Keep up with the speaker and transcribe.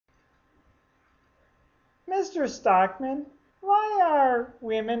Mr. Stockman, why are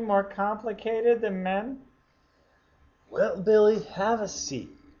women more complicated than men? Well, Billy, have a seat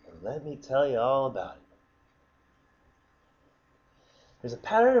and let me tell you all about it. There's a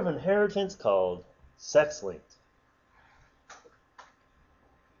pattern of inheritance called sex-linked.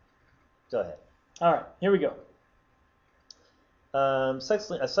 Go ahead. All right, here we go. A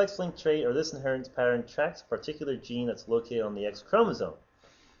sex-linked trait or this inheritance pattern tracks a particular gene that's located on the X chromosome.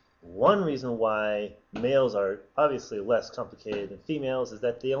 One reason why males are obviously less complicated than females is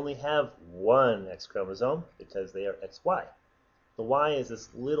that they only have one X chromosome because they are XY. The Y is this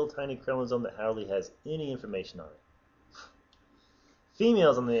little tiny chromosome that hardly has any information on it.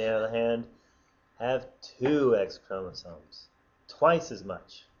 Females, on the other hand, have two X chromosomes, twice as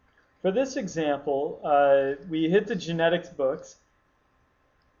much. For this example, we hit the genetics books.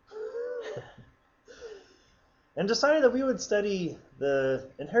 And decided that we would study the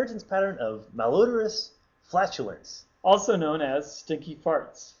inheritance pattern of malodorous flatulence. Also known as stinky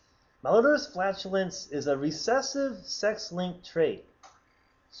farts. Malodorous flatulence is a recessive sex-linked trait.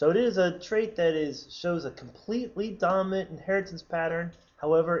 So it is a trait that shows a completely dominant inheritance pattern.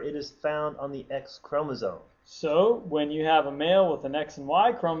 However, it is found on the X chromosome. So when you have a male with an X and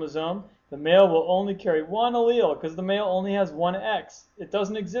Y chromosome, the male will only carry one allele because the male only has one X. It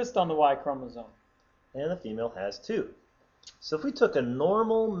doesn't exist on the Y chromosome. And the female has two. So if we took a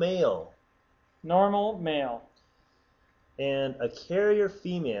normal male and a carrier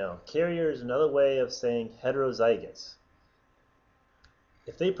female, carrier is another way of saying heterozygous.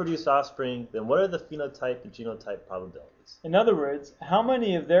 If they produce offspring, then what are the phenotype and genotype probabilities? In other words, how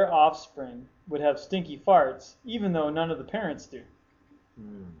many of their offspring would have stinky farts even though none of the parents do?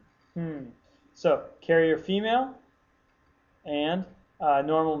 So carrier female and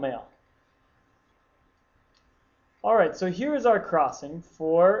normal male. All right, so here is our crossing.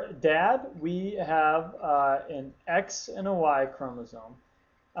 For dad, we have an X and a Y chromosome.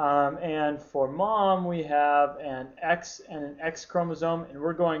 And for mom, we have an X and an X chromosome, and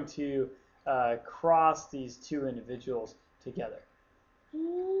we're going to cross these two individuals together.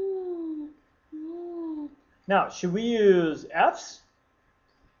 Now, should we use Fs?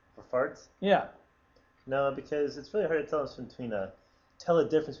 For farts? Yeah. No, because it's really hard to tell the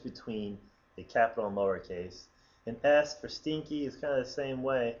difference between a capital and lowercase. And S for stinky is kind of the same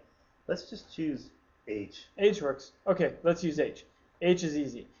way. Let's just choose H. H works. Okay, let's use H. H is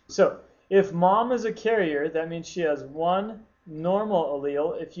easy. So if mom is a carrier, that means she has one normal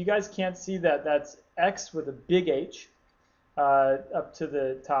allele. If you guys can't see that, that's X with a big H up to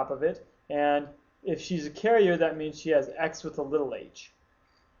the top of it. And if she's a carrier, that means she has X with a little h.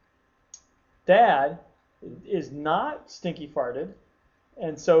 Dad is not stinky farted,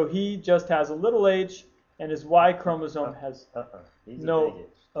 and so he just has a little h, and his Y chromosome has no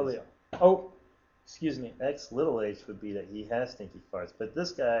allele. Oh, excuse me. X little h would be that he has stinky farts, but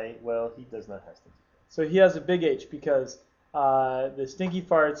this guy, well, he does not have stinky farts. So he has a big H because the stinky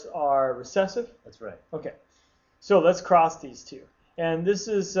farts are recessive? That's right. Okay. So let's cross these two. And this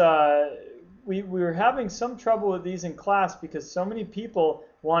is, we were having some trouble with these in class because so many people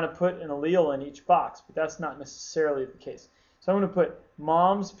want to put an allele in each box, but that's not necessarily the case. So I'm going to put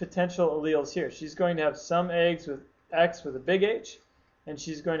mom's potential alleles here. She's going to have some eggs with X with a big H, and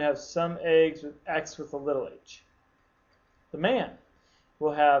she's going to have some eggs with X with a little h. The man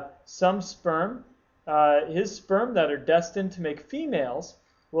will have some sperm. His sperm that are destined to make females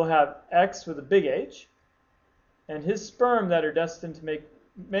will have X with a big H, and his sperm that are destined to make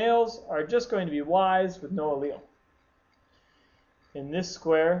males are just going to be Ys with no allele. In this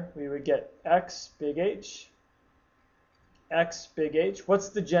square, we would get X big H, X big H. What's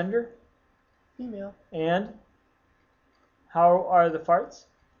the gender? Female. And how are the farts?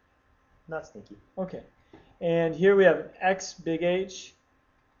 Not stinky. Okay. And here we have an X big H,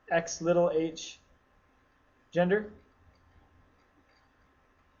 X little h. Gender?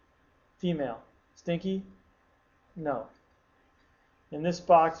 Female. Stinky? No. In this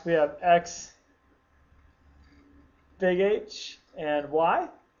box we have X big H and Y.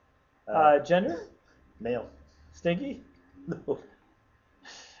 Gender? Male. Stinky? No.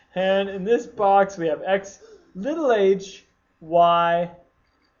 And in this box we have X little h, Y.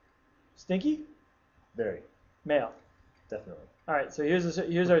 Stinky? Very. Male. Definitely. All right, so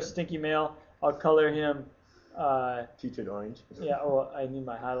here's our stinky male. I'll color him. Putrid orange. Yeah, oh, I need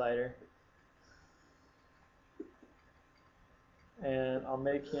my highlighter. And I'll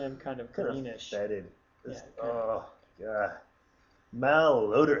make him kind of greenish. Fetid. Yeah, oh, God.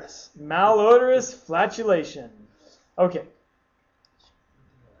 Malodorous. Malodorous flatulation. Okay.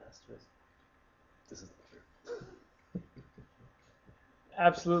 This is not true.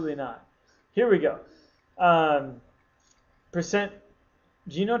 Absolutely not. Here we go. percent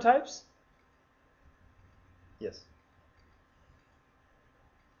genotypes? Yes.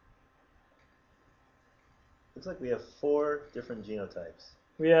 Looks like we have 4 different genotypes.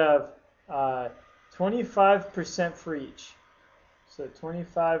 We have 25% for each. So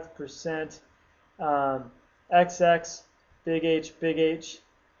 25% XX, big H,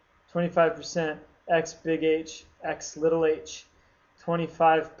 25% X, big H, X, little h,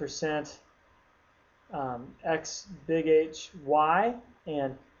 25% X, big H, Y,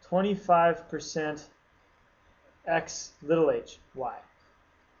 and 25% X, little h, Y.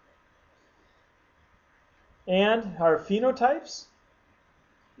 And our phenotypes,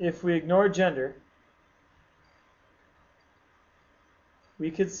 if we ignore gender,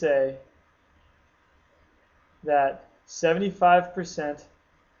 we could say that 75%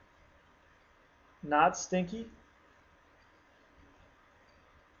 not stinky,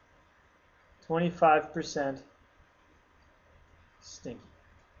 25% stinky.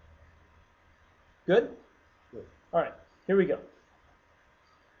 Good? Good. All right, here we go.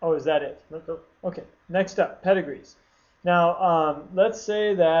 Oh, is that it? Nope. Okay, next up, pedigrees. Now, let's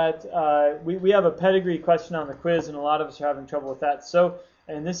say that we have a pedigree question on the quiz, and a lot of us are having trouble with that. So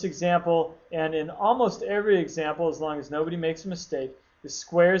in this example, and in almost every example, as long as nobody makes a mistake, the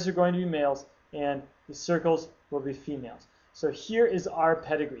squares are going to be males, and the circles will be females. So here is our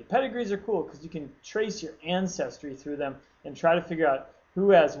pedigree. Pedigrees are cool because you can trace your ancestry through them and try to figure out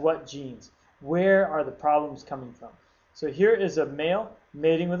who has what genes. Where are the problems coming from? So here is a male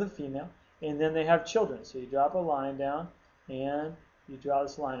mating with a female, and then they have children. So you drop a line down, and you draw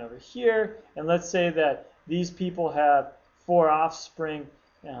this line over here, and let's say that these people have 4 offspring,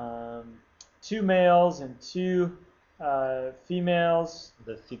 2 males and 2 females.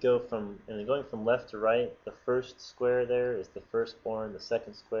 If you go going from left to right, the first square there is the firstborn, the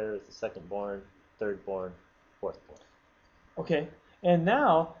second square is the secondborn, thirdborn, fourthborn. Okay, and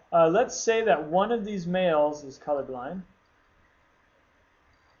now let's say that one of these males is colorblind.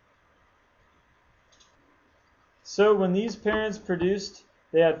 So when these parents produced,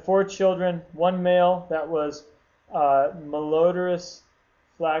 they had 4 children, 1 male that was malodorous,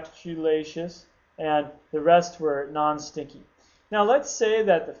 flatulaceous, and the rest were non-stinky. Now let's say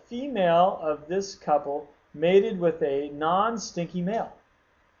that the female of this couple mated with a non-stinky male,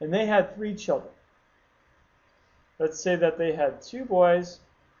 and they had 3 children. Let's say that they had 2 boys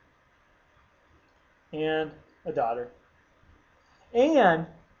and a daughter, and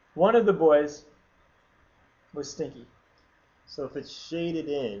one of the boys was stinky. So if it's shaded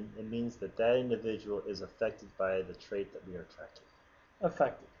in, it means that that individual is affected by the trait that we are tracking.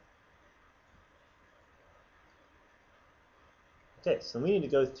 Affected. Okay, so we need to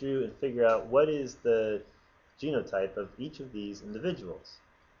go through and figure out what is the genotype of each of these individuals.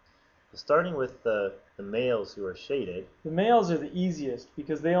 So starting with the males who are shaded. The males are the easiest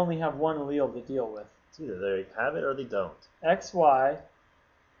because they only have 1 allele to deal with. It's either they have it or they don't. XY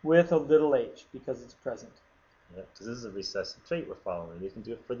with a little h because it's present. Yeah, because this is a recessive trait we're following. We can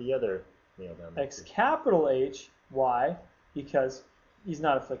do it for the other male down there. X capital H Y because he's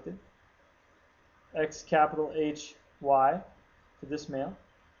not afflicted. X capital H Y for this male.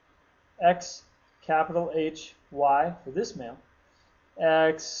 X capital H Y for this male.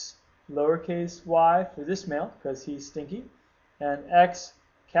 X lowercase y for this male because he's stinky. And X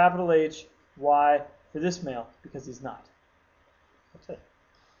capital H Y for this male because he's not. Okay.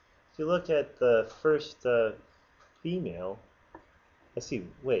 If you look at the first female, if you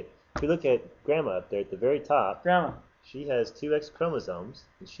look at Grandma up there at the very top, Grandma. She has 2 X chromosomes,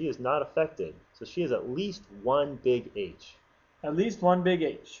 and she is not affected. So she has at least 1 big H. At least 1 big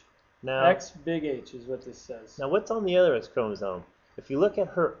H. Now, X big H is what this says. Now what's on the other X chromosome? If you look at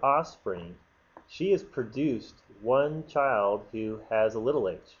her offspring, she has produced 1 child who has a little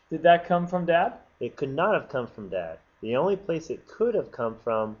h. Did that come from Dad? It could not have come from Dad. The only place it could have come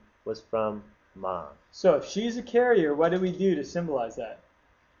from was from Mom. So if she's a carrier, what do we do to symbolize that?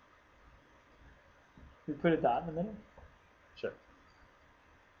 We put a dot in the middle? Sure.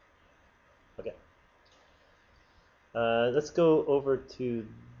 Okay. Let's go over to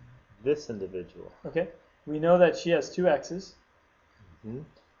this individual. Okay. We know that she has 2 X's.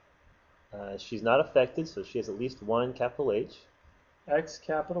 She's not affected, so she has at least 1 capital H. X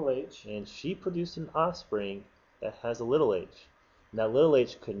capital H. And she produced an offspring that has a little h. And that little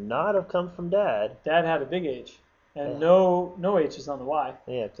h could not have come from Dad. Dad had a big H. And no H's on the Y.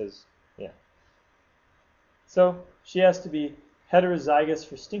 Yeah. So she has to be heterozygous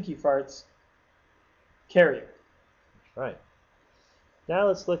for stinky farts, carrier. Right. Now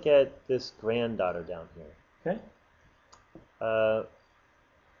let's look at this granddaughter down here. Okay.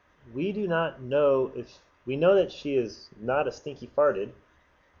 We do not know if We know that she is not a stinky farted,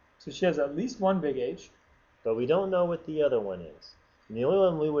 So she has at least one big H. but we don't know what the other one is. And the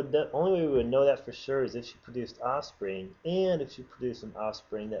only way we would know that for sure is if she produced offspring, and if she produced an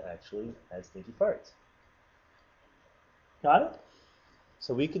offspring that actually had stinky farts. Got it?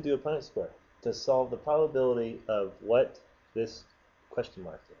 So we could do a Punnett square to solve the probability of what this question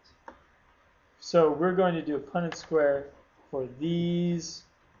mark is. So we're going to do a Punnett square for this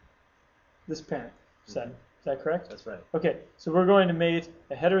parent set. Mhm. Is that correct? That's right. Okay, so we're going to mate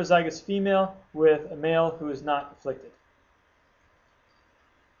a heterozygous female with a male who is not afflicted.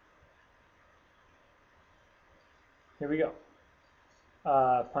 Here we go.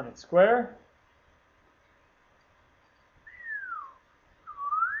 Punnett square.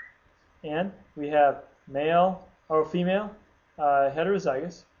 And we have male or female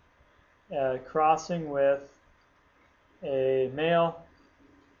heterozygous crossing with a male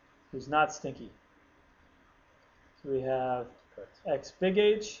who's not stinky. So we have X big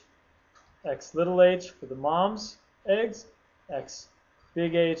H, X little h for the mom's eggs, X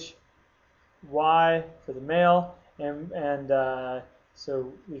big H, Y for the male, and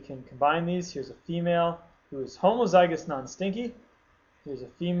so we can combine these. Here's a female who is homozygous non-stinky. Here's a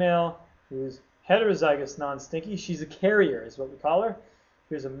female who's heterozygous non-stinky. She's a carrier is what we call her.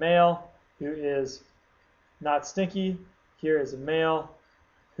 Here's a male who is not stinky. Here is a male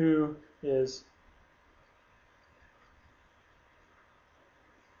who is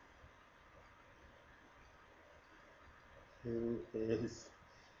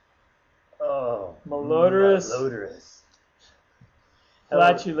malodorous,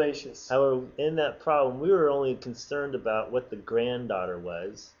 flatulacious. However, in that problem, we were only concerned about what the granddaughter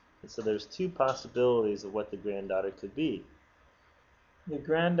was. And so there's two possibilities of what the granddaughter could be. The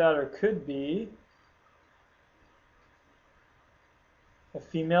granddaughter could be a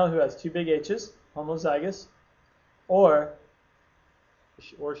female who has two big H's, homozygous, or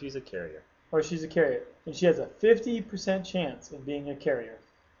she's a carrier. Or she's a carrier. And she has a 50% chance of being a carrier.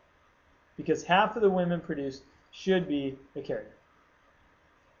 Because half of the women produced should be a carrier.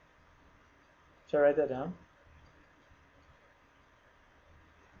 Should I write that down?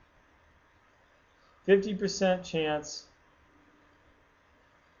 50% chance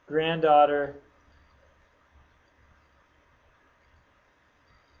granddaughter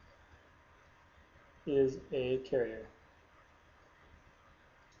is a carrier.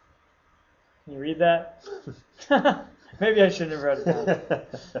 Can you read that? Maybe I shouldn't have wrote it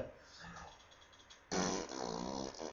down.